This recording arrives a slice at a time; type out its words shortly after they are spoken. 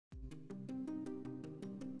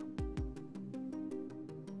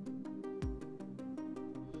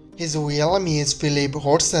His real name is Phillip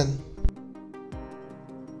Hudson.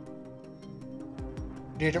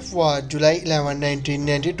 Date of birth July 11,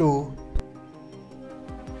 1992.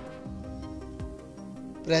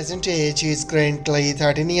 Present age is currently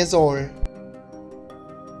 13 years old.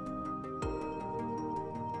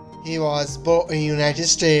 He was born in United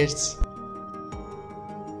States.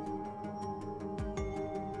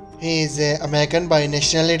 He is American by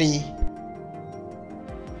nationality.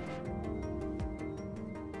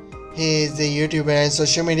 He is a YouTuber and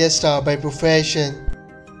social media star by profession.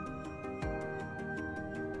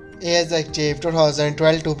 He is active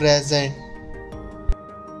 2012 to present.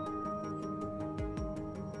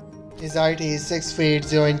 His height is 6 feet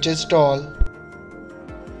 0 inches tall.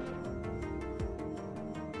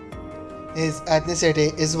 His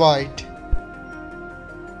ethnicity is white.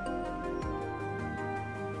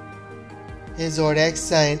 His zodiac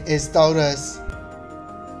sign is Taurus.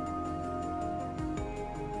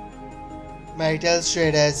 Marital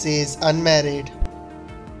status is unmarried.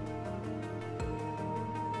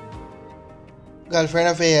 Girlfriend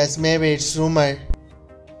affairs, maybe it's rumor.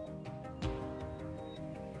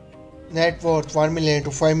 Net worth $1 million to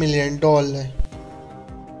 $5 million.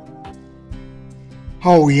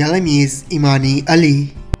 Her real name is Imani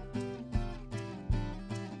Ali.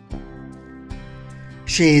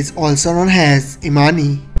 She is also known as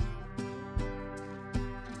Imani.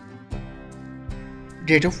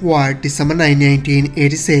 Date of birth December 9,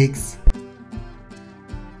 1986.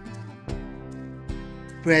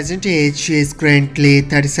 Present age she is currently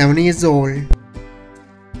 37 years old.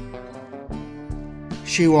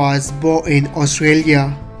 She was born in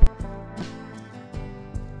Australia.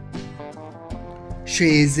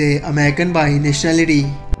 She is an American by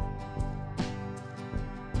nationality.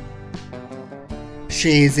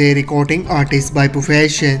 She is a recording artist by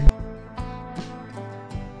profession.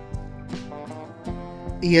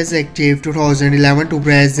 He is active 2011 to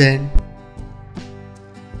present.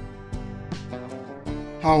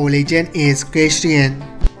 Her religion is Christian.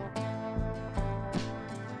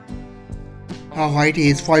 Her height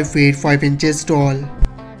is 5 feet 5 inches tall.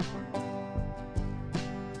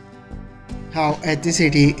 Her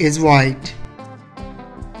ethnicity is white.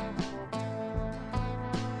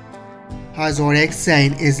 Her zodiac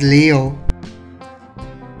sign is Leo.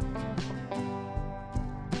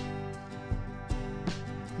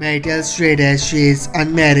 Marital status she is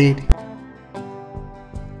unmarried.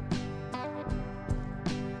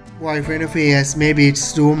 Boyfriend affairs, maybe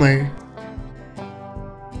it's rumor.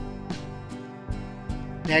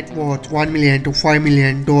 Net worth $1 million to $5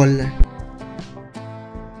 million.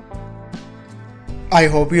 I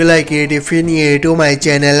hope you like it. If you're new to my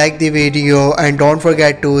channel, like the video and don't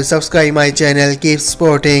forget to subscribe my channel. Keep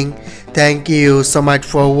supporting. Thank you so much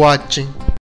for watching.